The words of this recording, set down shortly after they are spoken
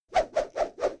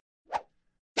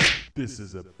This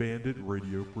is a Bandit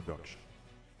Radio production.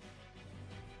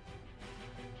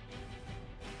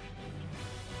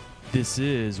 This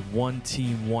is One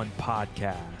Team One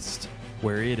Podcast,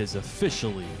 where it is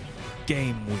officially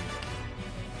game week.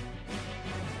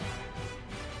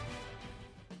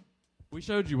 We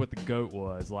showed you what the GOAT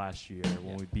was last year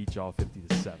when we beat y'all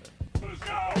 50-7. Let's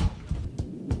go!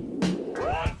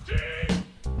 One team!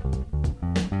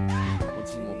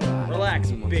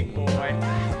 Relax, big boy.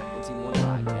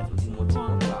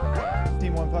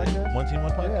 Team One Podcast? One Team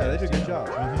One Podcast? Yeah, they did a good job.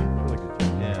 Really good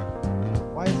job. Yeah.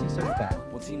 Why is he so fat?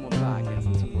 One Team One Podcast.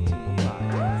 One Team One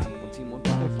Podcast. One Team One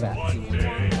Podcast. Fat. One Team One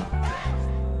Podcast.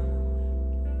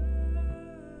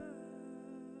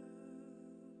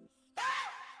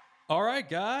 All right,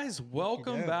 guys,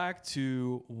 welcome back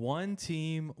to One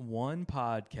Team One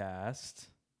Podcast,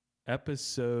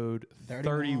 episode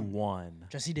 31.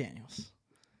 Jesse Daniels.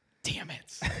 Damn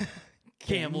it.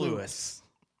 Cam Lewis.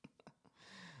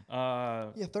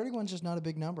 Yeah, 31's just not a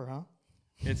big number, huh?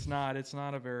 It's not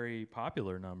a very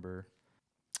popular number.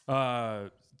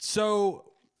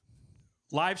 So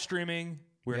live streaming.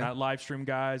 We're not live stream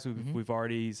guys. We've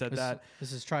already said that.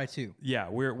 This is try two. Yeah,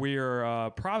 we are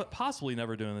possibly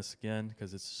never doing this again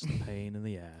because it's just a pain in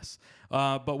the ass.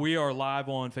 But we are live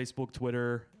on Facebook,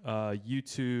 Twitter,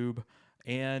 YouTube,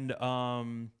 and a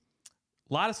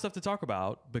lot of stuff to talk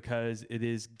about because it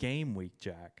is game week,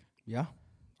 Jack. Yeah.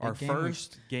 Our Big game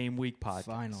first game week podcast.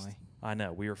 Finally. I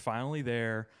know. We are finally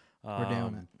there. We're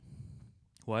doing it.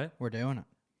 What? We're doing it.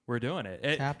 We're doing it.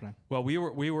 It's happening. Well, we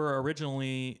were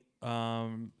originally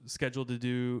scheduled to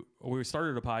do. We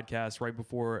started a podcast right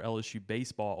before LSU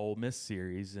baseball Ole Miss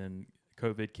series, and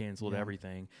COVID canceled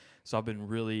everything. So I've been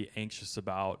really anxious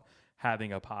about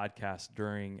having a podcast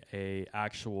during a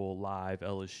actual live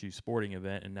LSU sporting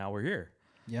event, and now we're here.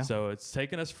 Yeah. So it's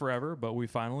taken us forever, but we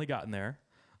finally gotten there.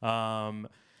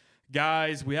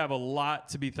 Guys, we have a lot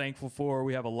to be thankful for.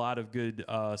 We have a lot of good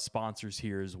sponsors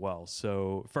here as well.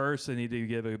 So first, I need to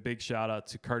give a big shout out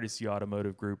to Courtesy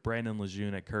Automotive Group. Brandon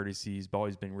Lejeune at Courtesy has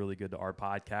always been really good to our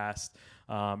podcast.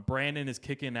 Brandon is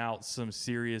kicking out some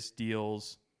serious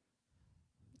deals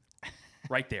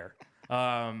right there.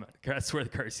 That's where the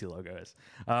Courtesy logo is.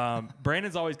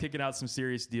 Brandon's always kicking out some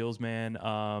serious deals,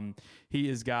 man. He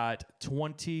has got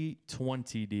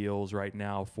 2020 deals right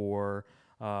now for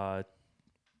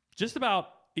just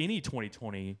about any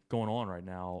 2020 going on right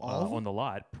now on the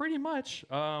lot. Pretty much.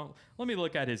 Let me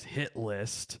look at his hit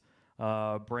list.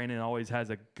 Brandon always has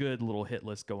a good little hit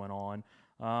list going on.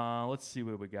 Let's see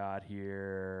what we got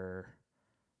here.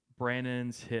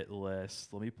 Brandon's hit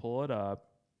list. Let me pull it up.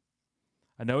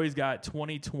 I know he's got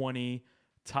 2020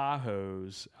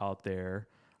 Tahoes out there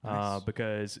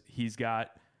because he's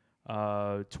got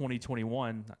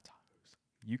 2021, not Tahoes,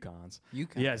 Yukons.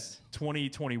 Yes,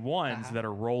 2021s that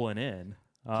are rolling in.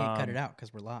 Can't cut it out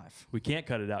because we're live. We can't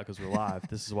cut it out because we're live.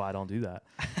 This is why I don't do that.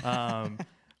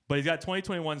 But he's got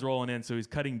 2021s rolling in, so he's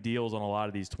cutting deals on a lot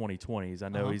of these 2020s. I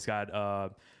know he's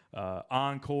got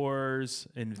Encores,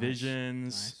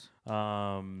 Envisions.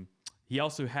 Nice. He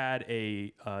also had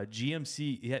a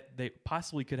GMC. They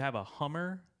possibly could have a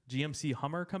Hummer, GMC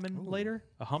Hummer coming later.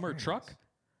 A Hummer truck.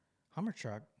 Hummer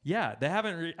truck. Yeah, they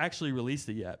haven't actually released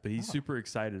it yet, but he's super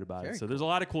excited about it. So there's a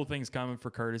lot of cool things coming for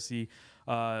Courtesy.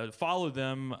 Follow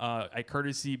them at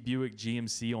Courtesy Buick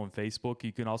GMC on Facebook.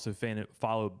 You can also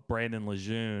follow Brandon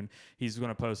Lejeune. He's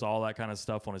going to post all that kind of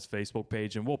stuff on his Facebook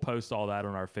page, and we'll post all that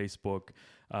on our Facebook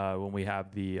when we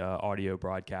have the audio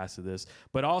broadcast of this.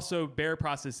 But also Bear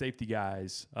Process Safety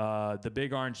guys, the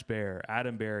Big Orange Bear,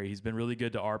 Adam Berry. He's been really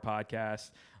good to our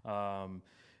podcast.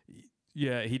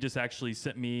 Yeah, he just actually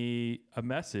sent me a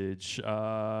message.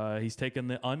 He's taking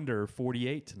the under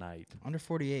 48 tonight. Under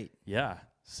 48. Yeah,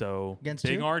 so Against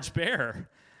Big who? Orange Bear.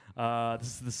 This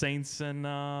is the Saints in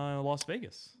Las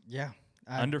Vegas. Yeah.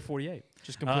 Under 48.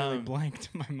 Just completely blanked.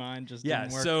 My mind just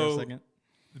didn't work for so a second.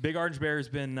 the Big Orange Bear has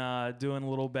been doing a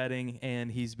little betting, and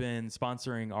he's been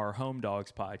sponsoring our Home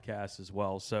Dogs podcast as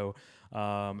well. So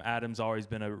Adam's always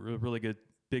been a really good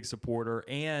big supporter,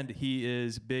 and he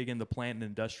is big in the plant and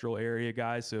industrial area,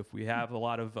 guys. So if we have a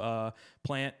lot of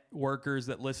plant workers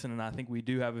that listen, and I think we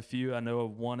do have a few, I know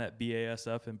of one at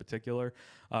BASF in particular,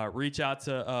 reach out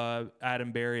to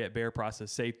Adam Berry at Bear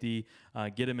Process Safety.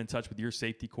 Get him in touch with your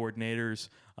safety coordinators.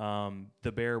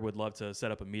 The Bear would love to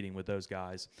set up a meeting with those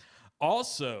guys.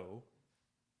 Also,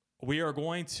 we are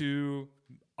going to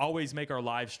always make our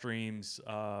live streams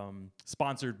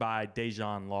sponsored by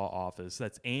Dejan Law Office.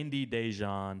 That's Andy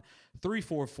Dejan,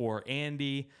 344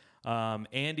 Andy.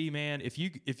 Andy, man, if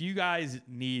you guys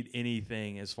need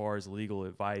anything as far as legal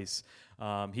advice,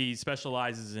 he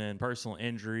specializes in personal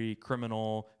injury,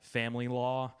 criminal, family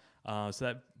law. So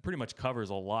that pretty much covers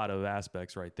a lot of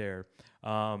aspects right there.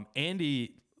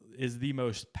 Andy is the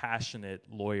most passionate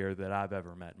lawyer that I've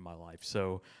ever met in my life.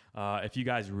 So if you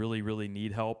guys really, really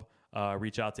need help,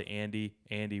 reach out to Andy.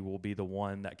 Andy will be the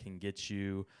one that can get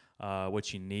you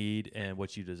what you need and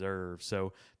what you deserve.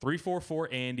 So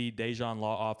 344-ANDY, Dejan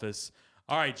Law Office.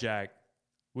 All right, Jack,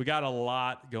 we got a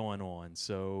lot going on.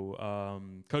 So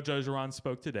Coach Ogeron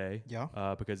spoke today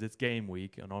because it's game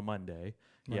week, and on Monday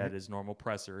he had his normal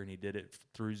presser, and he did it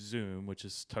through Zoom, which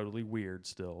is totally weird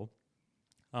still.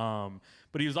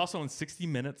 But he was also on 60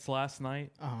 Minutes last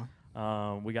night.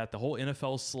 We got the whole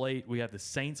NFL slate. We have the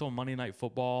Saints on Monday Night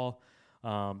Football.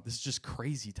 This is just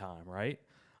crazy time, right?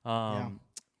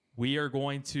 We are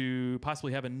going to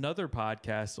possibly have another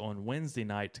podcast on Wednesday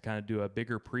night to kind of do a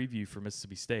bigger preview for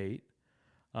Mississippi State.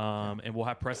 And we'll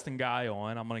have Preston Guy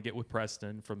on. I'm going to get with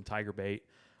Preston from Tiger Bait.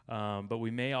 But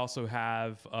we may also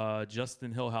have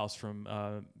Justin Hillhouse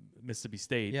from Mississippi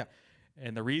State. Yeah.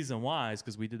 And the reason why is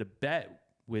because we did a bet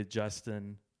with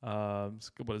Justin, what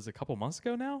is it, a couple months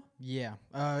ago now? Yeah.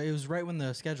 It was right when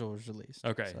the schedule was released.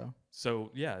 Okay.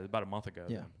 So yeah, about a month ago.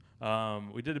 Yeah.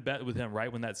 We did a bet with him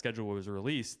right when that schedule was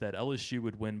released that LSU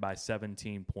would win by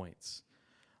 17 points.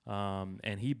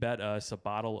 And he bet us a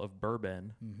bottle of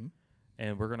bourbon.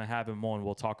 And we're going to have him on.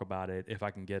 We'll talk about it if I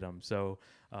can get him. So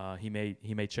he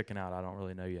may chicken out. I don't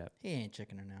really know yet. He ain't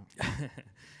chickening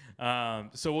out.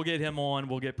 So we'll get him on.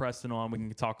 We'll get Preston on. We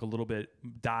can talk a little bit,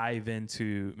 dive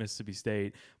into Mississippi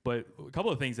State. But a couple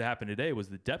of things that happened today was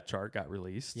the depth chart got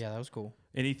released. Yeah, that was cool.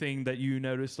 Anything that you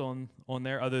noticed on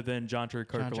there other than Jontre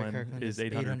Kirkland is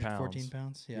 800 pounds? 14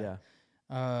 pounds.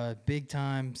 Yeah. Big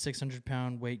time,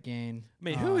 600-pound weight gain. I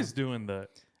mean, who is doing the...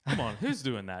 Come on, who's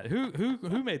doing that?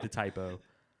 Who made the typo?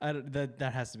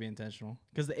 That has to be intentional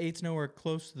because the 8's nowhere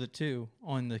close to the 2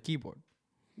 on the keyboard.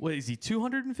 What is he?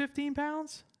 215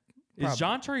 pounds? Probably. Is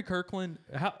Jontre Kirkland?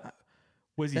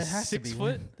 Was he 6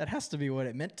 foot? That has to be what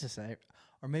it meant to say,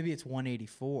 or maybe it's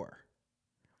 184.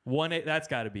 1.8. That's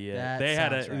got to be it. That they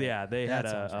had sounds a right. yeah. They That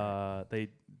had sounds a they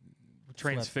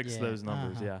transfixed those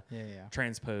numbers. Yeah. Yeah.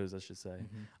 Transpose, I should say.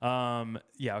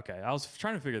 Yeah. Okay. I was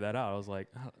trying to figure that out. I was like,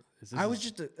 I was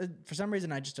just for some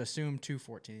reason I just assumed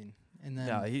 214, and then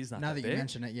no, he's not. Now that you big.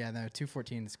 mention it, yeah, no,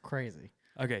 214 is crazy.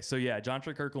 Okay, so yeah,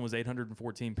 Jontre Kirkland was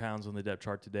 814 pounds on the depth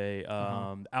chart today.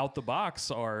 Out the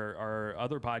box, our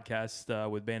other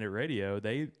podcast with Bandit Radio,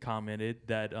 they commented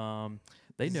that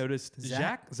they noticed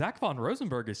Zach von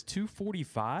Rosenberg is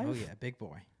 245. Oh yeah, big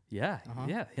boy. Yeah,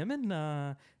 yeah. Him and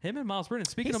Miles Brennan.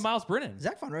 Speaking of Miles Brennan,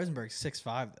 Zach von Rosenberg's 6'5"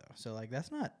 though, so like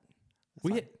that's not.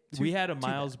 We had a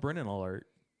Miles Brennan alert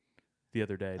the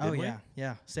other day. Didn't we?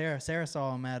 Yeah. Sarah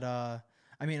saw him at an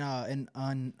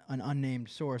unnamed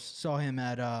source saw him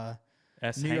at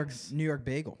New York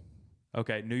Bagel.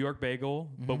 Okay, New York Bagel,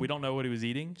 but we don't know what he was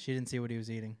eating. She didn't see what he was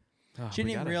eating. Oh, she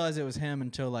didn't even realize it was him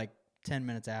until like 10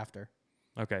 minutes after.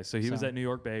 Okay, so he was at New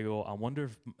York Bagel. I wonder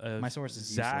if my source is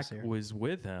Zach was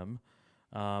with him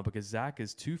because Zach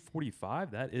is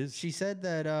 245. That is. She said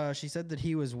that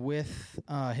he was with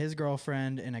his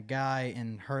girlfriend and a guy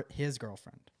and his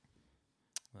girlfriend.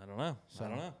 I don't know.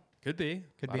 Could be.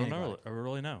 Could be. I don't know. I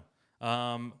really know.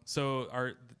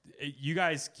 So you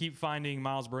guys keep finding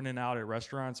Miles Brennan out at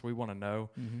restaurants. We want to know,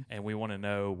 and we want to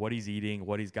know what he's eating,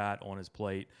 what he's got on his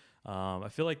plate. I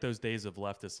feel like those days have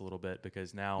left us a little bit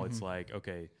because now it's like,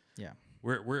 okay, yeah,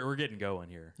 we're getting going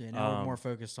here. Yeah, now we're more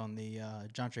focused on the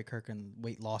Jontre Kirkland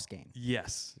weight loss gain.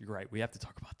 Yes, you're right. We have to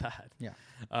talk about that. Yeah.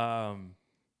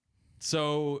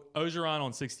 So Ogeron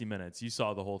on 60 Minutes, you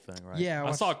saw the whole thing, right? Yeah,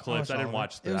 I saw clips. I didn't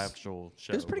watch the was, actual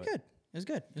show. It was pretty good. It was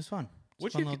good. It was fun.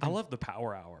 I love the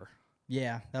Power Hour.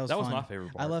 Yeah, that was my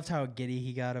favorite part. I loved how giddy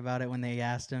he got about it when they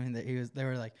asked him that they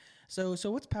were like, so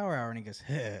what's Power Hour? And he goes,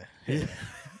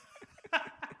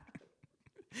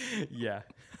 Yeah,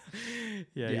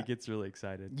 he gets really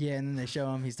excited. Yeah, and then they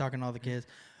show him. He's talking to all the kids.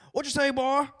 What you say,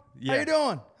 boy? Yeah. How you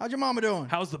doing? How's your mama doing?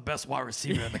 How's the best wide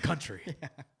receiver in the country?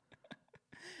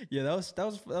 Yeah, that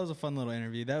was a fun little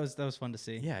interview. That was fun to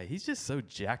see. Yeah, he's just so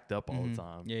jacked up all the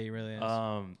time. Yeah, he really is.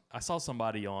 I saw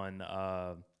somebody on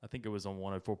I think it was on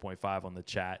 104.5 on the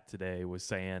chat today was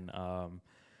saying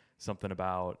something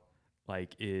about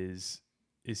like is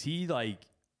he like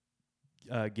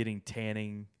getting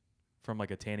tanning from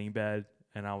like a tanning bed?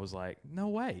 And I was like, no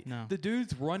way. No. The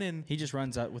dude's running. He just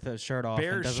runs out with a shirt off.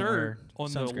 Bare and doesn't shirt wear on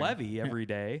sunscreen. the levee every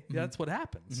day. Yeah, that's what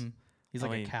happens. He's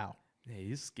like a cow. Yeah,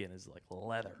 his skin is like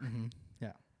leather.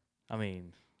 Yeah. I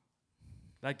mean,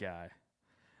 that guy.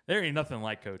 There ain't nothing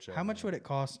like Coach O. How much would it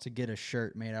cost to get a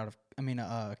shirt made out of?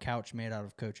 A couch made out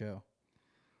of Coach O.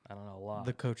 I don't know, a lot.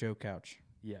 The Coach O couch.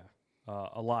 Yeah,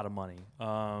 a lot of money.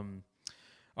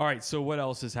 All right. So what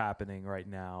else is happening right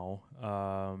now?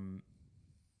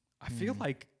 I feel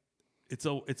like it's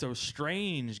a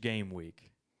strange game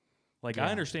week. Like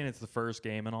I understand it's the first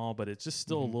game and all, but it's just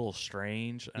still a little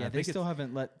strange. And Yeah, I they think still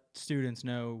haven't let students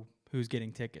know who's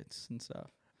getting tickets and stuff.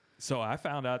 So I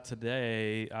found out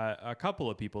today a couple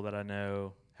of people that I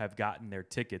know have gotten their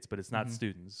tickets, but it's not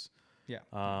students.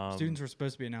 Yeah, students were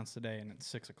supposed to be announced today, and it's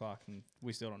 6:00, and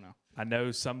we still don't know. I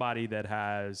know somebody that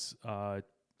has a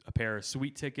pair of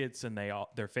suite tickets, and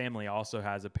their family also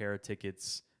has a pair of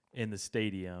tickets in the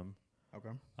stadium.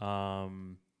 Okay.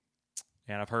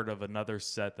 And I've heard of another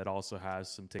set that also has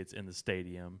some tickets in the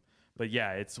stadium. But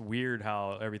yeah, it's weird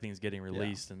how everything's getting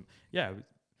released. And yeah,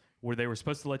 they were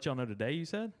supposed to let y'all know today, you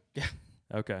said? Yeah.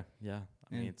 Okay. Yeah.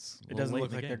 I mean, it doesn't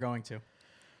look like they're going to.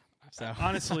 So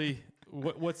honestly,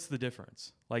 what's the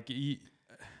difference? Like you're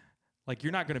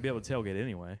not going to be able to tailgate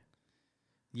anyway.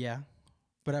 Yeah.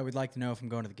 But I would like to know if I'm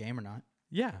going to the game or not.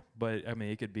 Yeah. But I mean,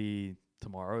 it could be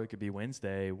tomorrow. It could be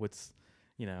Wednesday.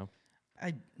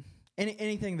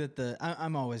 Anything that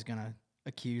I'm always gonna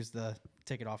accuse the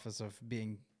ticket office of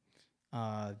being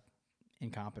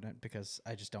incompetent because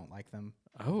I just don't like them.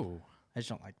 Oh, I just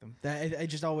don't like them. I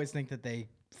just always think that they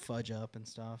fudge up and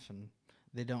stuff, and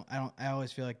they don't. I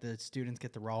always feel like the students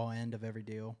get the raw end of every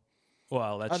deal.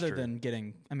 Well, that's other true. than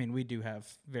getting. I mean, we do have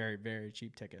very, very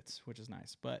cheap tickets, which is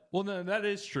nice. But no, that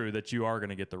is true that you are going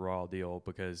to get the raw deal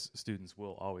because students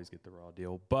will always get the raw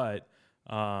deal. But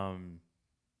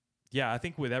yeah, I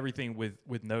think with everything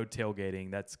with no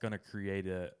tailgating, that's going to create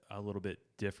a little bit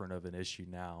different of an issue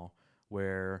now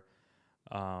where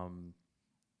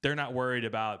they're not worried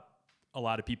about a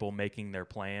lot of people making their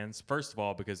plans. First of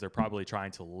all, because they're probably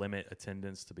trying to limit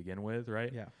attendance to begin with,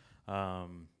 right? Yeah.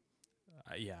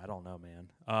 Yeah, I don't know, man.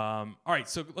 All right,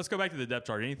 so let's go back to the depth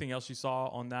chart. Anything else you saw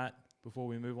on that before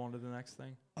we move on to the next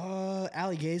thing?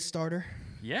 Ali Gay's starter.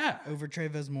 Yeah. Over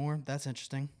Travis Moore. That's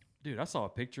interesting. Dude, I saw a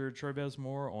picture of Travis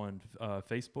Moore on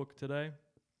Facebook today,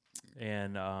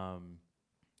 and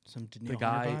some Daniil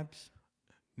Hunter vibes.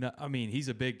 No, I mean he's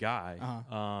a big guy,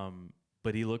 Uh-huh.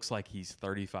 But he looks like he's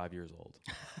 35 years old.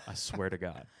 I swear to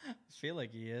God. I feel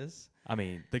like he is. I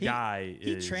mean, guy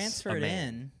is. He transferred a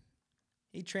man. in.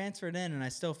 He transferred in, and I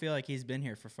still feel like he's been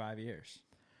here for 5 years.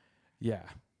 Yeah,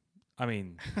 I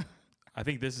mean, I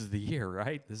think this is the year,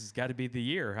 right? This has got to be the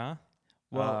year, huh?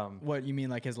 Well, what you mean,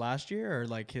 like his last year, or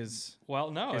like his?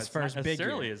 Well, no, his it's first not big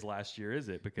necessarily year. his last year, is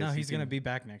it? Because No, he's gonna be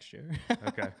back next year.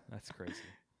 Okay, that's crazy.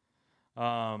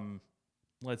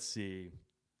 Let's see.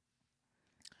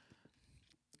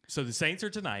 So the Saints are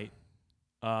tonight.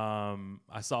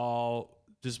 I saw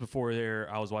just before there,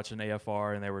 I was watching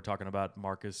AFR, and they were talking about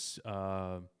Marcus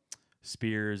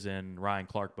Spears and Ryan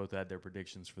Clark both had their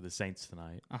predictions for the Saints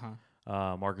tonight.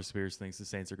 Marcus Spears thinks the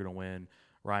Saints are going to win.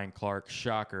 Ryan Clark,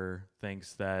 shocker,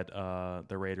 thinks that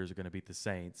the Raiders are going to beat the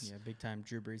Saints. Yeah, big time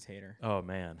Drew Brees hater. Oh,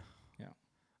 man.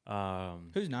 Yeah.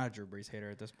 Who's not a Drew Brees hater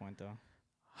at this point, though?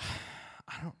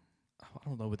 I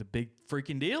don't know what the big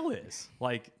freaking deal is.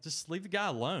 Like, just leave the guy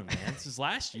alone, man. This is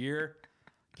last year.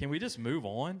 Can we just move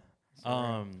on?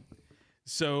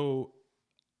 So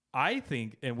I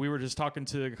think, and we were just talking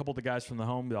to a couple of the guys from the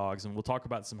Home Dogs, and we'll talk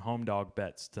about some home dog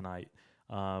bets tonight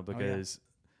because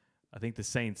I think the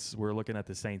Saints, we're looking at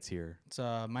the Saints here. It's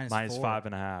minus 4.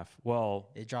 5.5. Well,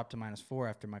 it dropped to -4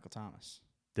 after Michael Thomas.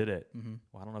 Did it? Mm-hmm.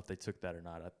 Well, I don't know if they took that or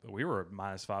not. We were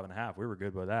minus 5.5. We were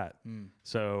good with that.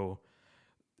 So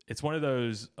it's one of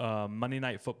those Monday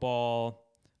Night Football.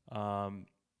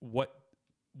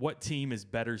 What team is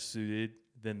better suited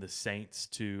than the Saints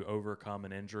to overcome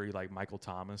an injury like Michael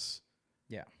Thomas?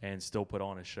 Yeah, and still put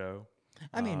on a show.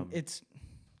 I mean,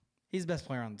 he's the best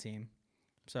player on the team,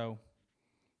 so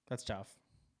that's tough.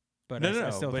 But I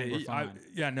still think we're fine.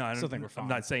 I still think we're fine. I'm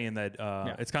not saying that.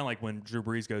 It's kind of like when Drew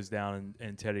Brees goes down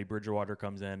and Teddy Bridgewater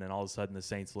comes in, and all of a sudden the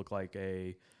Saints look like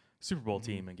a Super Bowl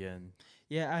team again.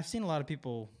 Yeah, I've seen a lot of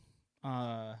people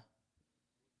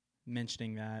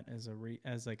mentioning that as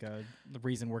the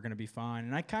reason we're going to be fine,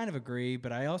 and I kind of agree.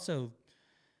 But I also,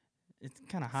 it's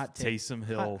kind of hot take. Taysom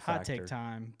Hill hot take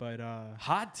time, but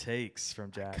hot takes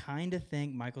from Jack. I kind of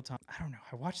think Michael Thomas. I don't know.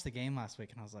 I watched the game last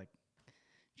week, and I was like,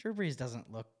 Drew Brees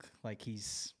doesn't look like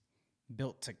he's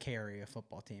built to carry a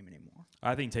football team anymore.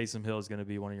 I think Taysom Hill is going to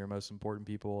be one of your most important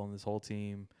people on this whole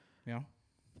team. Yeah.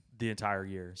 The entire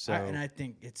year. So and I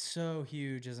think it's so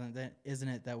huge, isn't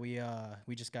it, that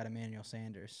we just got Emmanuel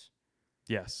Sanders.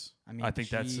 Yes. I mean, I think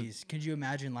could you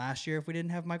imagine last year if we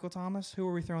didn't have Michael Thomas? Who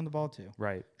were we throwing the ball to?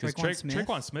 Right. Because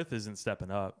Tre'Quan Smith isn't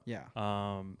stepping up. Yeah.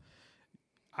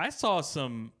 I saw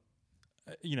some,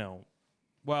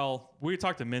 well, we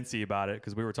talked to Mincy about it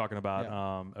because we were talking about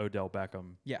Odell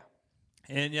Beckham. Yeah.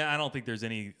 And yeah, I don't think there's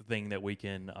anything that we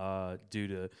can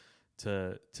do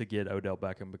to get Odell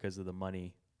Beckham because of the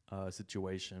money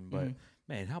situation. But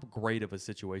man, how great of a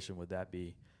situation would that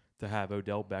be to have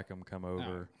Odell Beckham come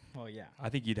over? Well, yeah. I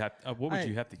think you'd have. What would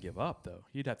you have to give up though?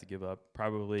 You'd have to give up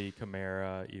probably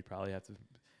Kamara. You'd probably have to.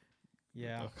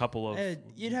 Yeah. A couple of.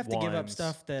 You'd have to give up ones.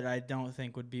 stuff that I don't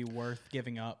think would be worth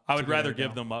giving up. I to would get rather Odell.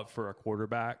 give them up for a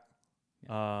quarterback.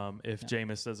 If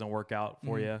Jameis doesn't work out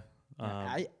for you.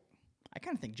 Yeah, I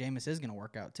kind of think Jameis is going to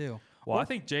work out too. Well, I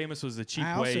think Jameis was a cheap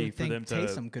I also way for think them to.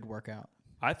 Taysom could work out.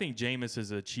 I think Jameis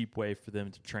is a cheap way for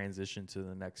them to transition to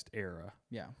the next era.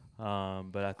 Yeah.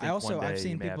 But I think I've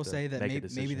seen may have people to say that make a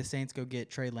maybe the decision. Saints go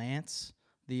get Trey Lance,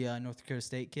 the North Dakota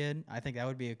State kid. I think that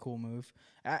would be a cool move.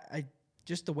 I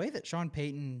just the way that Sean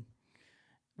Payton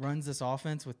runs this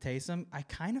offense with Taysom, I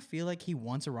kind of feel like he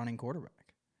wants a running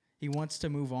quarterback. He wants to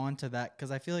move on to that because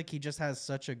I feel like he just has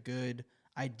such a good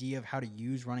idea of how to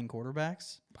use running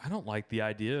quarterbacks. I don't like the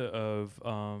idea of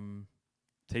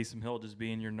Taysom Hill just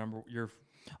being your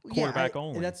quarterback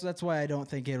only. That's why I don't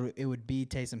think it would be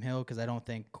Taysom Hill because I don't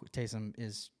think Taysom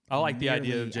is. I like the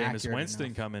idea of nearly Jameis accurate Winston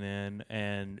enough. coming in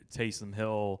and Taysom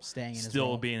Hill Staying in his still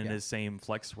role. being in Yeah. his same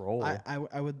flex role.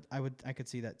 I could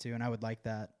see that too, and I would like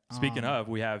that. Speaking of,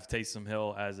 we have Taysom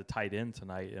Hill as a tight end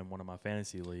tonight in one of my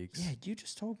fantasy leagues. Yeah, you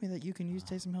just told me that you can use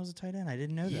Taysom Hill as a tight end. I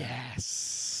didn't know that.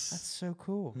 Yes. That's so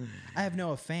cool. I have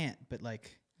Noah Fant, but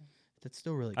like, that's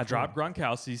still really cool. I dropped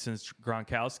Gronkowski since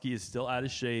Gronkowski is still out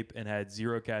of shape and had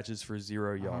 0 catches for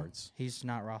 0 yards. He's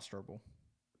not rosterable.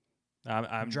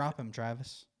 I'm Drop him,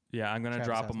 Travis. Yeah, I'm going to Travis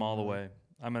drop has him all the him on. way.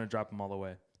 I'm going to drop him all the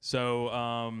way. So,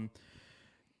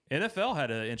 NFL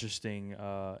had an interesting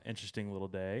little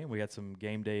day. We got some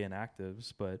game day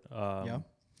inactives, but Yeah.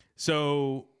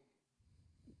 So,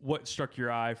 what struck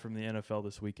your eye from the NFL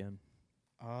this weekend?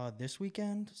 This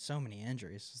weekend, so many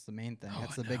injuries is the main thing.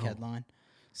 That's I the big know. headline.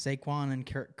 Saquon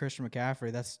and Christian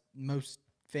McCaffrey. That's most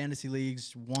fantasy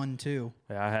leagues 1-2.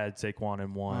 Yeah, I had Saquon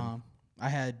in one. I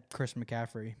had Christian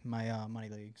McCaffrey, my money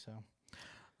league. So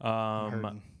I'm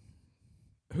hurting.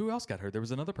 Who else got hurt? There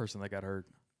was another person that got hurt.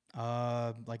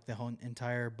 Like the whole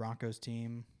entire Broncos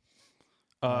team.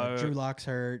 Uh, Drew Lock's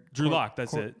hurt. Drew Lock,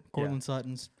 that's it. Cortland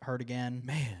Sutton's hurt again.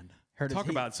 Man, Hurt his- talk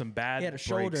about some bad He had a breaks.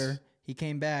 shoulder. He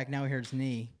came back. Now he hurt his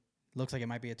knee. Looks like it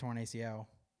might be a torn ACL.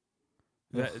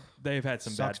 They've had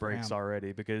some bad Sucks for breaks him.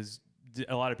 already because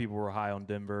a lot of people were high on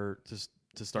Denver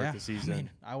to start Yeah, the season. I mean,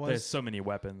 I They had was. so many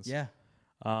weapons. Yeah.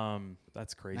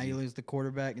 That's crazy. Now you lose the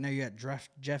quarterback. Now you got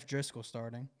Jeff Driscoll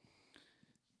starting.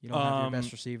 You don't have your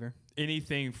best receiver.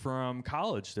 Anything from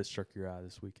college that struck your eye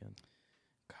this weekend,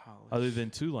 College. other than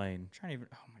Tulane I'm trying to even.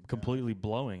 Oh my god. completely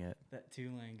blowing it? That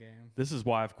Tulane game. This is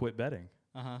why I've quit betting.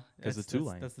 'Cause of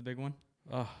Tulane. That's the big one.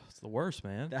 Oh, it's the worst,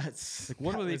 man. That's Like,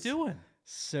 what that are they was doing?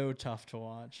 So tough to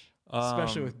watch,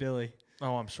 especially Um, with Billy.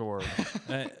 Oh, I'm sure.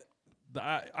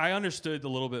 I understood a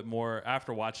little bit more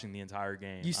after watching the entire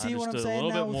game. You see I what I'm understood saying a little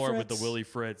now bit with more with the Fritz? Willie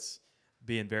Fritz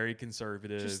being very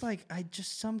conservative. Just like I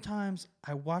just sometimes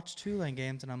I watch Tulane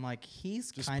games and I'm like,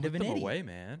 he's Just kind put of an them idiot. away,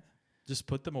 man. Just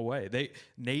put them away.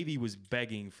 Navy was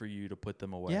begging for you to put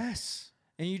them away. Yes,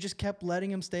 and you just kept letting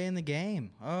him stay in the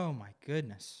game. Oh my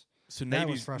goodness. So That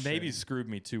was frustrating. Navy's screwed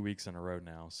me 2 weeks in a row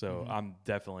now. So I'm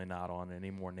definitely not on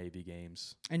any more Navy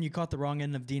games. And you caught the wrong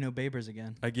end of Dino Babers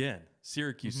again. Again,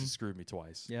 Syracuse has screwed me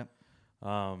twice. Yep.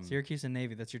 I Syracuse and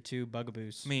Navy. That's your two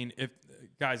bugaboos. mean, if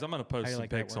guys, I'm gonna post How you some like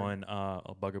that pics word?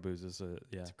 on bugaboos. Is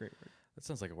yeah, That's a great word. that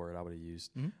sounds like a word I would have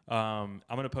used. Mm-hmm. I'm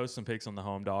gonna post some pics on the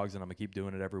home dogs, and I'm gonna keep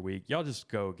doing it every week. Y'all just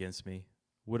go against me.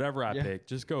 Whatever I Yeah. pick,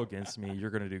 just go against me.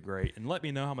 You're gonna do great, and let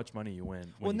me know how much money you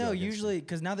win. Well, no, usually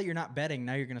because now that you're not betting,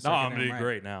 now you're gonna No, start. I'm getting doing them right.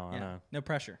 great now. I Yeah. know. No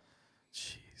pressure.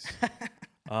 Jeez.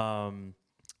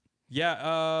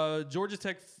 Georgia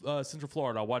Tech, Central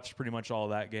Florida. I watched pretty much all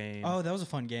of that game. Oh, that was a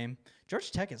fun game.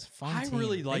 Georgia Tech is a fun. I team.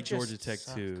 really They like just Georgia Tech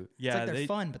suck. too. It's Yeah, like they're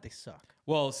fun, but they suck.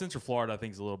 Well, Central Florida I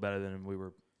think is a little better than we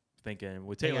were thinking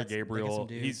with They Taylor got some Gabriel.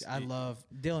 dudes. I love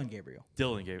Dylan Gabriel.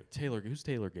 Dylan Gabriel. Who's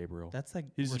Taylor Gabriel? That's like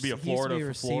He used to be a he used to Florida be for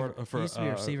receiver. Florida for He used to be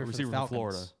a receiver, receiver for the for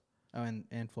Florida. Falcons.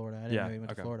 Oh, in Florida. I didn't Yeah, know he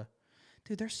went okay. to Florida.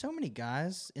 Dude, there's so many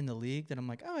guys in the league that I'm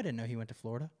like, oh, I didn't know he went to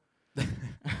Florida.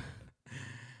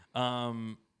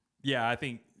 Yeah, I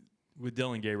think with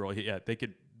Dylan Gabriel,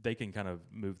 they can kind of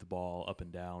move the ball up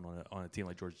and down on a team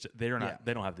like Georgia. They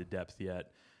don't have the depth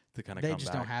yet to kind of They come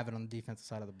just back. don't have it on the defensive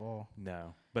side of the ball.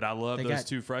 No, but I love They those got-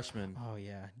 two freshmen. Oh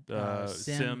yeah,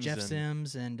 Sims Jeff and-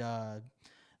 Sims and the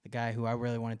guy who I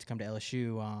really wanted to come to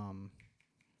LSU.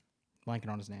 Blanking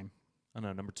on his name. I don't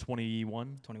know, number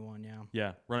 21. 21. Yeah,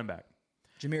 Yeah, running back.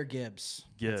 Jameer Gibbs.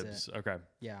 That's Gibbs. it. Okay.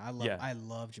 Yeah, I Yeah.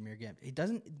 love Jameer Gibbs. He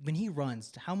doesn't when he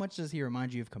runs. How much does he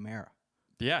remind you of Kamara?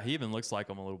 Yeah, he even looks like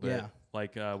him a little bit. Yeah.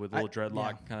 Like with a little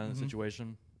dreadlock kind of Mhm.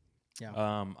 situation. Yeah.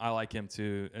 I like him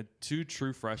too. Two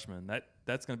true freshmen.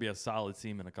 That's going to be a solid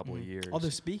team in a couple of years. Although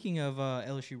speaking of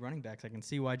LSU running backs, I can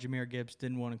see why Jahmyr Gibbs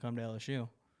didn't want to come to LSU.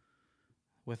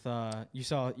 With you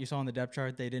saw on the depth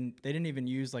chart they didn't even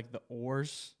use like the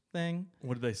oars thing.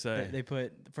 What did they say? They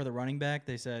put for the running back.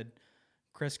 They said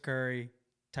Chris Curry,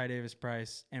 Ty Davis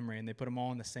Price, Emory, and they put them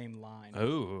all in the same line.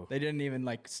 Oh, They didn't even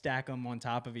like stack them on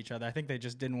top of each other. I think they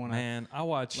just didn't want to. man, I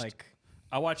watched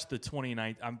the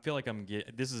 2019. I feel like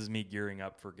this is me gearing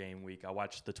up for game week. I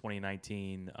watched the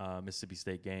 2019 Mississippi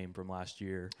State game from last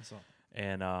year,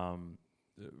 and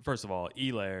first of all,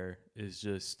 Elaire is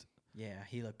just. Yeah,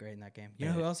 he looked great in that game. You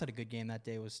know who else had a good game that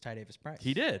day was Ty Davis Price.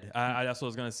 He did. That's what I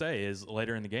was going to say. Is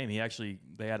later in the game,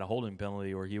 they had a holding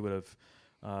penalty, or he would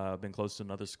have been close to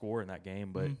another score in that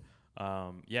game. But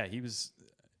yeah, he was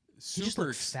super He just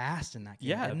looked fast in that game.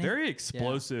 Yeah, didn't he? very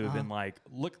explosive Yeah.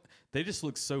 and they just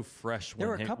look so fresh There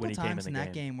were when a couple he came in times the in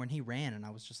that game when he ran, and I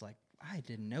was just like, I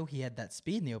didn't know he had that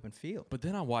speed in the open field. But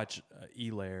then I watch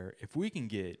Elaire. If we can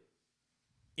get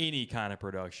any kind of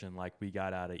production like we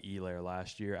got out of Elaire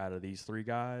last year, out of these three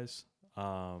guys,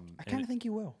 I kind of think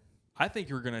you will. I think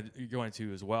you're going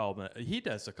to as well. But he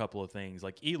does a couple of things.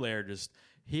 Like Elaire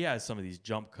he has some of these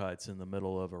jump cuts in the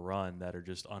middle of a run that are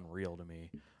just unreal to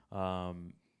me.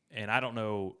 And I don't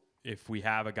know if we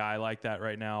have a guy like that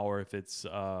right now, or if it's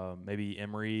maybe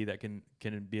Emory that can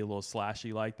be a little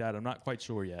slashy like that. I'm not quite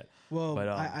sure yet. Well, but,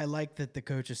 I like that the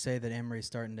coaches say that Emory's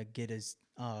starting to get his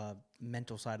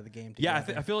mental side of the game yeah,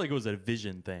 together. I feel like it was a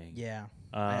vision thing. Yeah,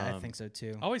 I think so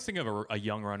too. I always think of a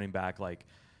young running back like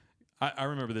I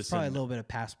remember this. Probably a little bit of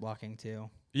pass blocking too.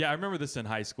 Yeah, I remember this in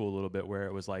high school a little bit, where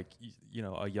it was like,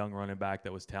 a young running back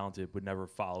that was talented would never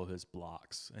follow his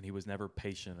blocks, and he was never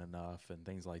patient enough and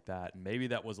things like that. And maybe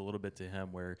that was a little bit to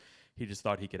him where he just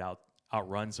thought he could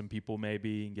outrun some people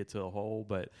maybe and get to the hole,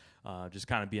 but just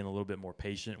kind of being a little bit more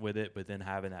patient with it, but then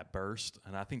having that burst.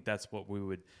 And I think that's what we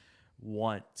would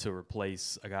want to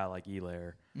replace a guy like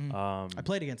Elaire. I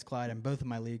played against Clyde in both of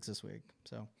my leagues this week,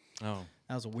 so that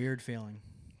was a weird feeling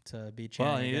to be cheering.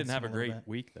 Well, and he against didn't have him a little great bit.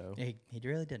 week though. Yeah, he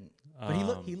really didn't. But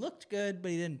he looked good,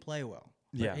 but he didn't play well.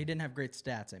 But Yeah. he didn't have great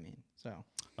stats. I mean, so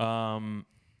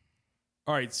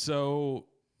All right, so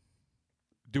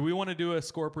do we want to do a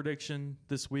score prediction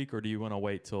this week, or do you want to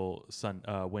wait till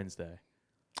Wednesday?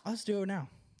 let's do it now.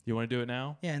 You want to do it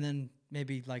now? Yeah, and then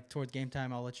maybe like towards game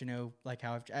time, I'll let you know like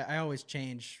how I always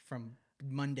change from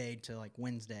Monday to like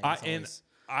Wednesday.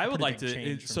 I would pretty like big to.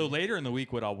 change for So me. later in the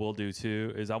week, what I will do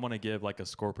too is I want to give like a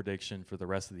score prediction for the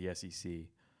rest of the SEC yeah,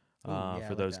 I for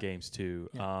like those that. games too.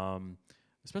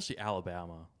 Especially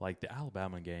Alabama, like the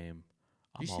Alabama game.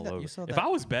 I'm You see all that- over. you saw If that- I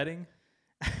was betting,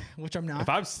 which I'm not. if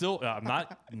I'm still, I'm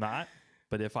not.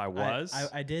 But if I was,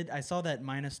 I did. I saw that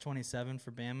minus 27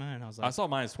 for Bama, and I was like, I saw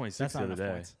minus 26 that's the not other enough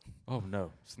day. points. Oh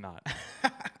no, it's not.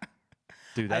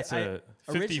 Dude, that's I a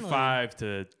originally- 55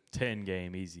 to 10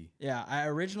 game easy. Yeah,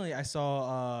 I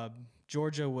saw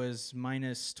Georgia was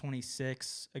minus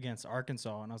 26 against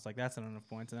Arkansas, and I was like, that's not enough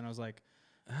points. And then I was like,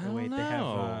 oh, wait,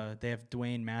 they have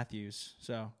Dwayne Matthews.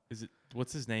 So Is it?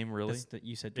 What's his name really?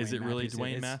 you said Dwayne Is it really Matthews.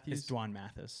 Dwayne It's Matthews? Dwan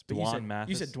Mathis. Dwan You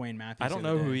Mathis? said Dwayne Matthews. I don't the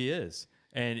know other who day. he is,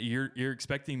 and you're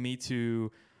expecting me to,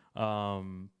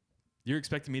 you're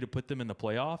expecting me to put them in the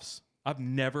playoffs. I've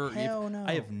never, Hell no.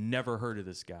 I have never heard of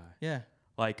this guy. Yeah.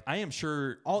 Like I am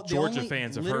sure The Georgia only-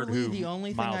 fans have heard literally who. the only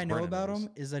thing Miles I know Brennan about is. him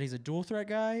is that he's a dual threat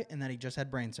guy and that he just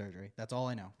had brain surgery. That's all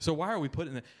I know. So why are we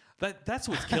putting that's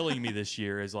what's killing me this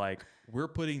year is like we're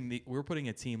putting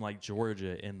a team like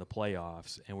Georgia in the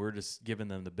playoffs and we're just giving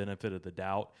them the benefit of the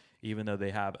doubt, even though they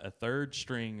have a third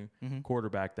string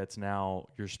quarterback that's now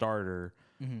your starter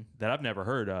that I've never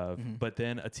heard of. But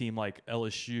then a team like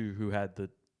LSU, who had the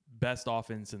best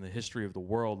offense in the history of the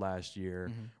world last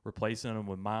year, replacing them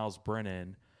with Miles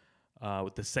Brennan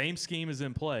with the same scheme is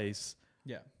in place.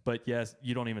 Yeah. But yes,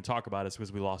 you don't even talk about it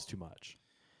because we lost too much.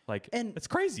 Like, And- it's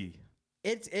crazy.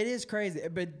 It is crazy,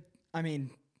 but I mean,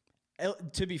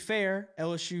 to be fair,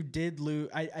 LSU did lose.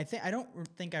 I don't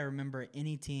think I remember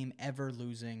any team ever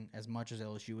losing as much as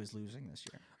LSU is losing this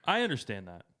year. I understand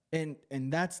that. And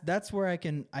that's where I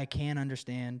can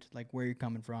understand like where you're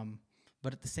coming from,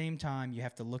 but at the same time you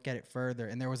have to look at it further.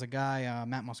 And there was a guy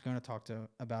Matt Moscona talked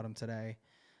about him today.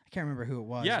 I can't remember who it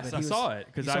was. Yes, but I he saw it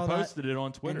because you I saw that? posted it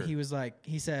on Twitter. And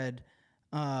he said,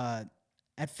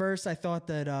 at first I thought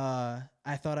that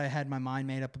I had my mind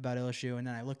made up about LSU, and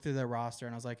then I looked through their roster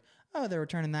and I was like, oh, they're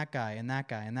returning that guy and that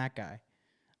guy and that guy.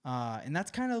 And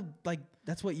that's kind of like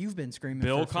that's what you've been screaming.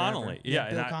 Bill for forever. Connolly, yeah,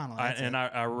 Bill and Connolly. I, that's and it.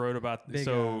 I wrote about Big,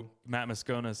 Matt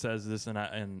Moscona says this,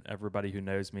 and everybody who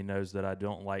knows me knows that I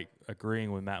don't like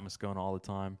agreeing with Matt Moscona all the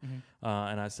time.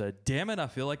 And I said, "Damn it, I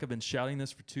feel like I've been shouting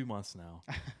this for 2 months now."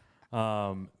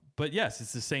 But yes,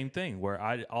 it's the same thing where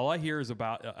all I hear is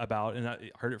about, and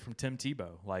I heard it from Tim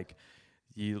Tebow, like.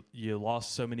 You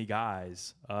lost so many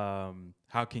guys.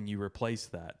 How can you replace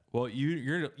that? Well,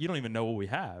 you don't even know what we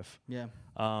have. Yeah.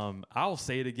 I'll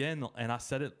say it again, and I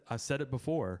said it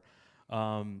before.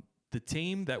 The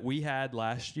team that we had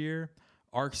last year,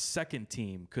 our second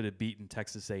team could have beaten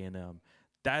Texas A&M.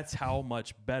 That's how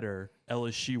much better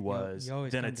LSU was you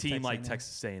always than a come to team Texas like A&M.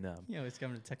 Texas A&M. You always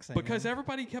come to Texas. Because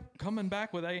everybody kept coming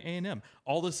back with A&M.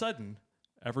 All of a sudden,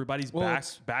 everybody's Well,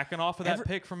 it's- backing off of that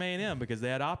pick from A&M because they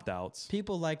had opt-outs.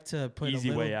 people like to put Easy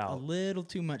way out. a little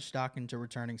too much stock into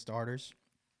returning starters.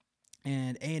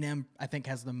 And A&M, I think,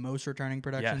 has the most returning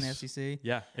production in the Yes. SEC.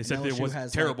 Yeah, except it LSU was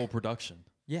has, terrible like- production.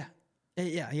 Yeah.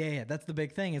 Yeah. That's the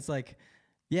big thing. It's like,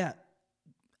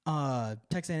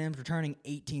 Texas A&M's returning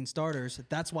 18 starters.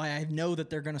 That's why I know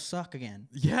that they're going to suck again.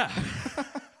 Yeah.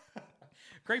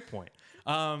 Great point.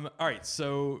 All right,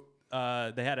 so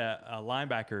they had a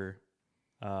linebacker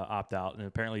opt out, and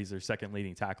apparently he's their second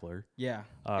leading tackler. Yeah.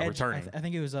 Returning. I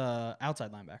think it was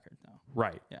outside linebacker, though.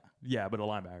 Right. Yeah. Yeah, but a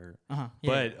linebacker. Uh-huh.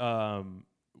 Yeah. But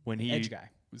when he Edge guy.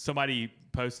 somebody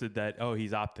posted that,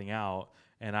 he's opting out,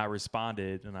 and I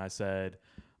responded and I said,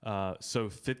 so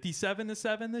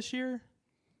 57-7 this year?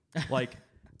 Like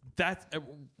that's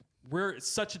we're at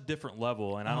such a different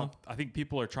level, and I think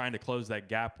people are trying to close that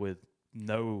gap with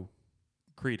no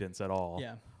credence at all.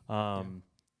 Yeah.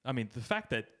 I mean, the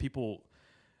fact that people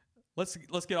let's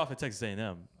get off at Texas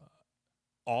A&M.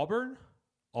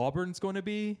 Auburn's going to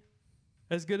be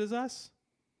as good as us.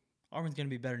 Auburn's going to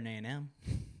be better than A&M.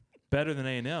 Better than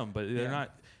A&M, but they're Yeah.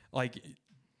 not like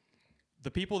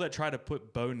the people that try to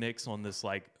put Bo Nix on this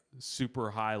like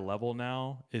super high level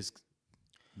now is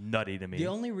nutty to me. The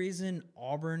only reason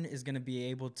Auburn is going to be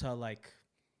able to like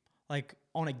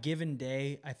on a given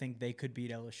day, I think they could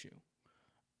beat LSU.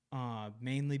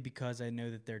 Mainly because I know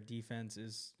that their defense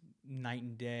is night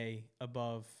and day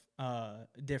above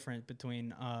different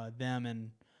between them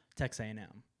and Texas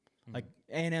A&M. Like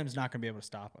A&M's not going to be able to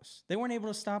stop us. They weren't able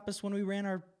to stop us when we ran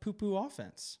our poo-poo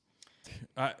offense.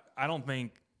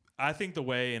 I think the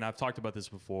way, and I've talked about this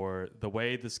before, the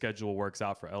way the schedule works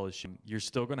out for LSU, you're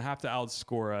still going to have to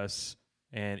outscore us.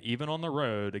 And even on the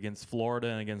road against Florida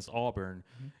and against Auburn,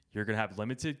 you're going to have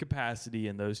limited capacity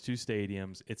in those two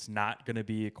stadiums. It's not going to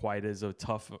be quite as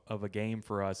tough of a game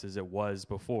for us as it was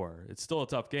before. It's still a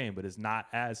tough game, but it's not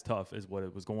as tough as what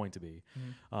it was going to be.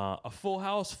 A full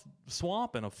house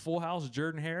Swamp and a full house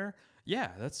Jordan-Hare,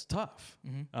 yeah, that's tough.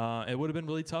 It would have been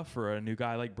really tough for a new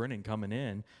guy like Brennan coming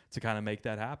in to kind of make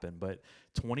that happen. But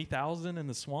 20,000 in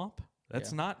the Swamp,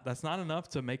 that's not enough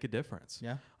to make a difference.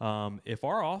 Yeah. If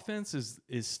our offense is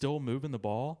still moving the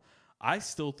ball, I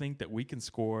still think that we can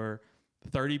score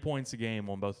 30 points a game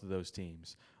on both of those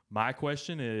teams. My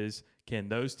question is, can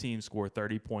those teams score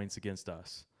 30 points against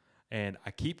us? And I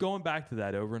keep going back to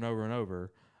that over and over and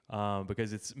over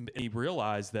because you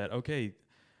realize that, okay,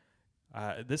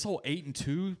 this whole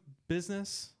 8-2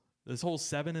 business, this whole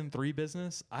 7-3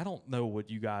 business, I don't know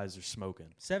what you guys are smoking.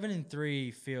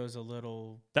 7-3 feels a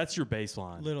little That's your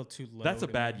baseline. too low. That's a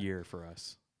to bad me. year for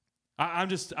us. I'm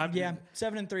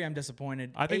 7-3. I'm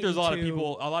disappointed. I think there's a lot of 8-2,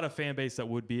 people, a lot of fan base that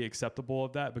would be acceptable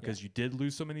of that because you did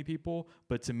lose so many people.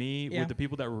 But to me, with the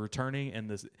people that were returning and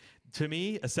this, to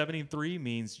me, a 7-3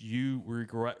 means you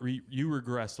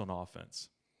regressed on offense.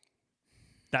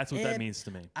 That's what that means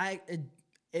to me.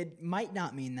 It might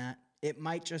not mean that. It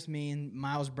might just mean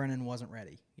Miles Brennan wasn't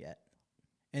ready yet.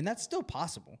 And that's still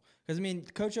possible. Because, I mean,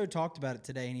 Coach O talked about it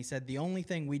today, and he said the only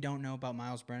thing we don't know about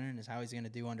Miles Brennan is how he's going to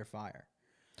do under fire.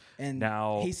 And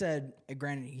Now- he said,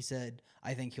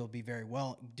 I think he'll do very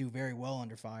well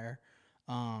under fire.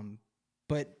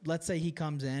 But let's say he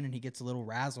comes in and he gets a little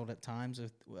razzled at times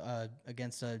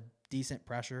against a decent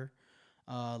pressure.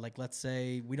 Like, let's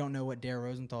say we don't know what Dare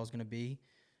Rosenthal is going to be.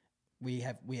 We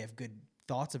have good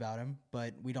thoughts about him,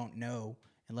 but we don't know.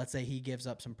 And let's say he gives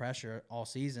up some pressure all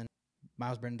season.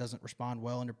 Miles Brennan doesn't respond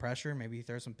well under pressure. Maybe he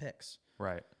throws some picks.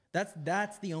 Right.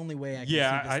 That's the only way I can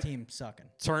Yeah, see this team sucking.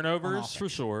 Turnovers for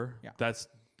offense. sure. Yeah. That's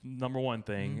number one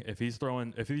thing. If he's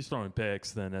throwing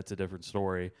picks, then that's a different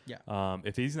story. Yeah.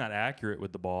 If he's not accurate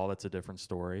with the ball, that's a different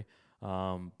story.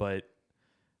 But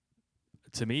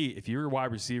to me, if your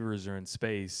wide receivers are in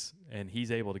space and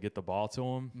he's able to get the ball to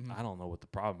him, I don't know what the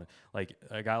problem is. Like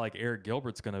a guy like Eric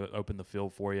Gilbert's going to open the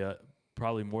field for you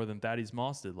probably more than Thaddeus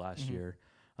Moss did last year.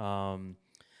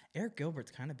 Eric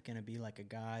Gilbert's kind of going to be like a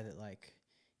guy that, like,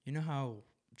 you know how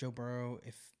Joe Burrow,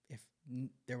 if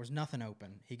there was nothing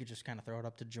open, he could just kind of throw it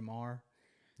up to Jamar.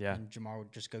 Yeah. And Jamar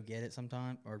would just go get it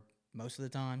sometime or most of the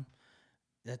time.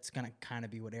 That's going to kind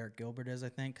of be what Eric Gilbert is, I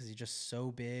think, because he's just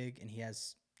so big and he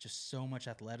has just so much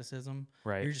athleticism.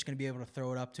 Right. You're just going to be able to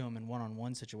throw it up to him in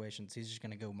one-on-one situations. He's just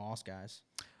going to go moss guys.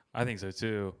 I think so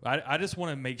too. I just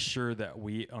want to make sure that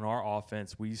we, on our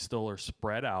offense, we still are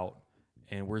spread out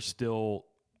and we're still,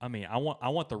 I mean, I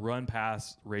want the run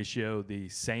pass ratio the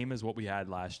same as what we had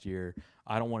last year.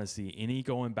 I don't want to see any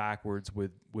going backwards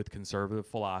with conservative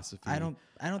philosophy. I don't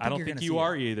think you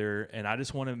are either, and I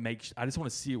just want to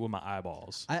see it with my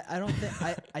eyeballs. I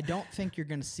don't think you're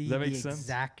going to see Does that the make sense?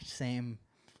 exact same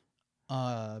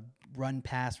run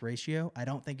pass ratio. I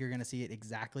don't think you're going to see it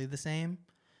exactly the same.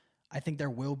 I think there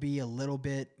will be a little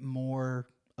bit more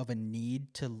of a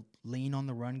need to lean on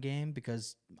the run game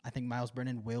because I think Miles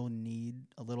Brennan will need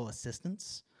a little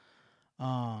assistance.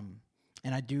 And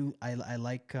I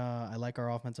like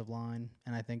our offensive line,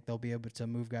 and I think they'll be able to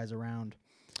move guys around.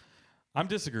 I'm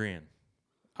disagreeing.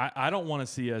 I don't want to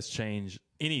see us change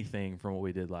anything from what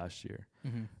we did last year.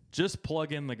 Mm-hmm. Just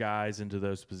plug in the guys into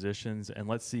those positions, and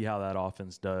let's see how that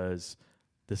offense does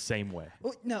the same way.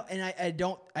 Well, no, and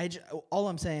all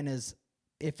I'm saying is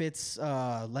if it's,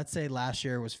 let's say last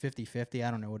year was 50-50,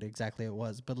 I don't know what exactly it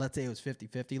was, but let's say it was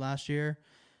 50-50 last year.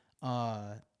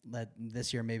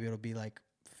 This year maybe it'll be like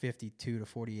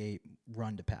 52-48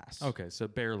 run to pass. Okay, so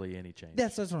barely any change.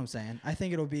 That's what I'm saying. I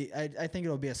think it'll be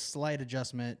a slight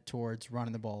adjustment towards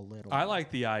running the ball a little. I like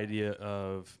the idea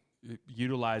of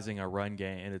utilizing a run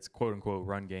game, and it's quote unquote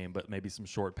run game, but maybe some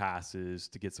short passes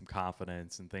to get some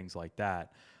confidence and things like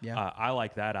that. Yeah. I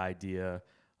like that idea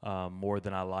more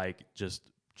than I like just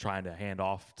trying to hand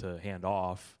off.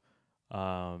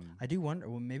 I do wonder.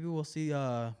 Well, maybe we'll see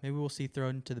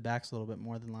thrown to the backs a little bit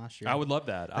more than last year. I would love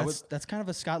that. That's kind of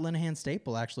a Scott Linehan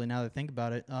staple, actually. Now that I think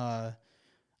about it, I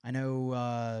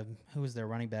know who was their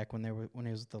running back when he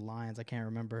was with the Lions. I can't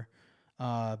remember,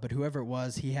 but whoever it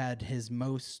was, he had his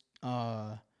most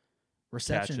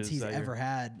receptions Catches he's that ever year.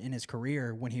 had in his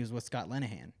career when he was with Scott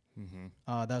Linehan. Mm-hmm.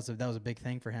 That was a big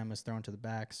thing for him, is throwing to the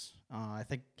backs. I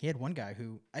think he had one guy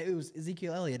it was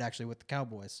Ezekiel Elliott actually with the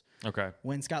Cowboys. Okay.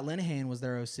 When Scott Linehan was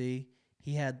their OC,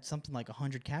 he had something like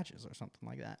 100 catches or something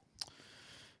like that.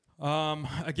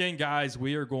 Again, guys,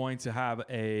 we are going to have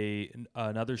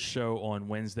another show on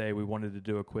Wednesday. We wanted to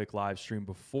do a quick live stream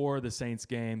before the Saints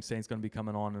game. Saints going to be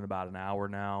coming on in about an hour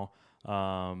now.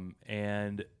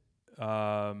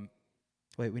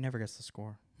 Wait, we never guessed the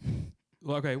score.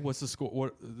 Okay, what's the score?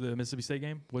 What, the Mississippi State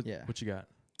game? What you got?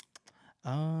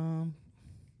 I'm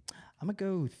gonna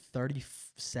go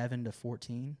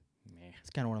 37-14. That's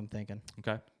kind of what I'm thinking.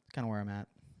 Okay. Kind of where I'm at.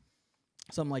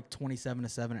 Something like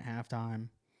 27-7 at halftime.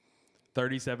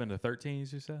 37-13,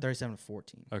 as you said? 37-14.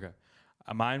 Okay.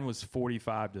 Mine was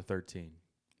 45-13.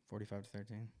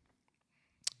 45-13.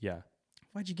 Yeah.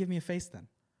 Why'd you give me a face then?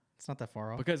 It's not that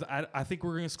far off. Because I think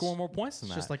we're going to score more points than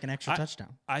It's that. just like an extra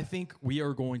touchdown. I think we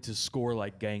are going to score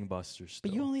like gangbusters still.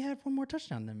 But you only had one more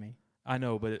touchdown than me. I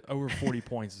know, but over 40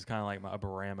 points is kind of like my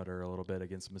parameter a little bit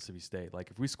against Mississippi State. Like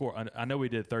if we score, I know we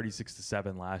did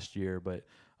 36-7 last year, but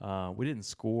we didn't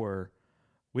score.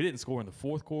 We didn't score in the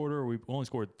fourth quarter. We only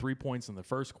scored 3 points in the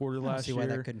first quarter I don't last see year. why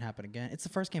that couldn't happen again. It's the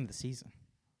first game of the season.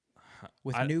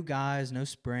 With new guys, no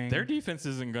spring. Their defense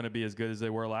isn't going to be as good as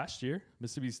they were last year.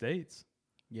 Mississippi State's.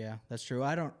 Yeah, that's true.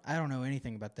 I don't know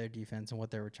anything about their defense and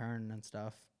what they're returning and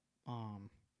stuff.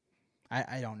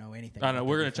 I don't know anything. I know about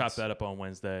we're their going to chop defense. that up on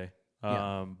Wednesday.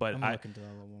 Yeah, But I'm gonna look into that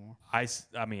a little more.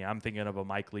 I mean, I'm thinking of a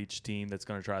Mike Leach team that's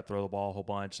going to try to throw the ball a whole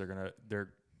bunch. We're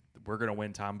going to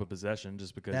win time of possession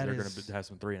just because they're going to have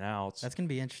some 3 and outs. That's going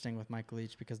to be interesting with Mike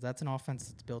Leach because that's an offense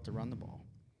that's built to run the ball.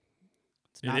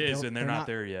 It is, and they're not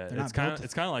there yet. It's kind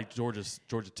of like Georgia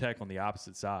Tech on the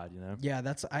opposite side, you know. Yeah,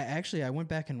 I went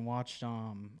back and watched. I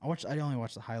only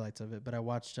watched the highlights of it, but I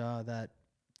watched that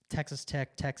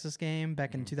Texas game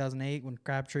back in 2008 when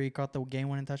Crabtree caught the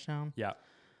game-winning touchdown. Yeah.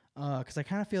 Because I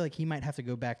kind of feel like he might have to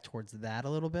go back towards that a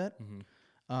little bit,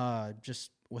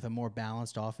 just with a more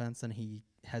balanced offense than he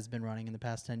has been running in the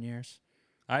past 10 years.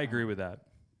 I agree with that.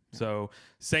 Yeah. So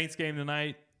Saints game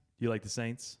tonight. You like the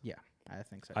Saints? Yeah. I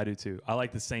think so. I do too. I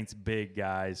like the Saints big,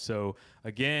 guys. So,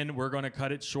 again, we're going to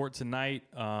cut it short tonight.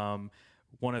 Want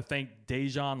to thank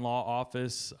Dejan Law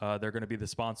Office. They're going to be the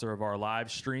sponsor of our live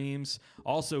streams.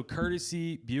 Also,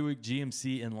 Courtesy Buick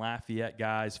GMC in Lafayette,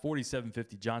 guys.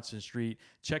 4750 Johnson Street.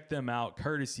 Check them out.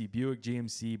 Courtesy Buick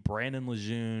GMC. Brandon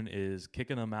Lejeune is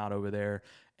kicking them out over there.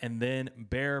 And then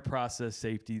Bear Process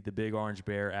Safety, the Big Orange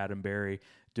Bear, Adam Berry.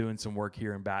 doing some work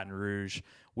here in Baton Rouge.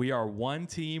 We are one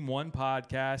team, one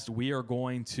podcast. We are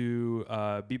going to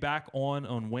be back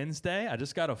on Wednesday. I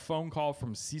just got a phone call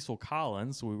from Cecil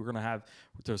Collins. So we were going to have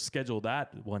to schedule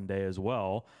that one day as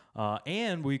well.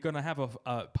 And we're going to have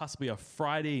possibly a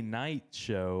Friday night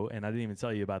show. And I didn't even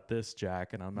tell you about this,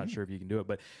 Jack, and I'm not sure if you can do it,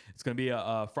 but it's going to be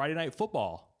a Friday night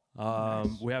football.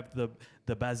 We have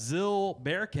the Basile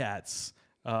Bearcats.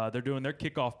 They're doing their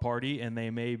kickoff party, and they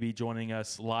may be joining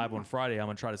us live on Friday. I'm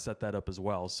going to try to set that up as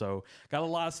well. So got a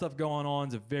lot of stuff going on.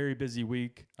 It's a very busy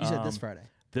week. You said this Friday.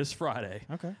 This Friday.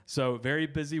 Okay. So very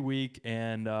busy week,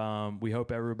 and we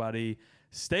hope everybody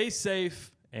stays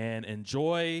safe and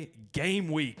enjoy game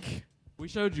week. We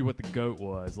showed you what the GOAT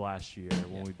was last year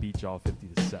when we beat y'all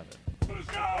 50-7. Let's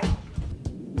go!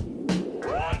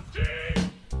 One team!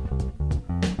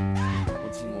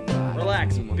 One team, one podcast.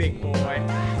 Relax, One team, big one boy.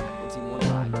 podcast. One team, one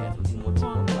podcast. One team, one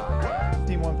podcast.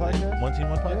 Team One Podcast? One team,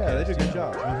 one podcast. Yeah, they do a good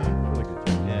job. Really good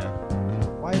job. Yeah.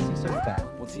 Why is he so fat?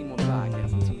 One team, one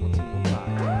podcast. One team, one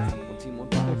podcast. One team, one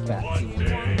podcast. Fat. One team, one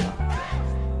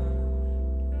podcast.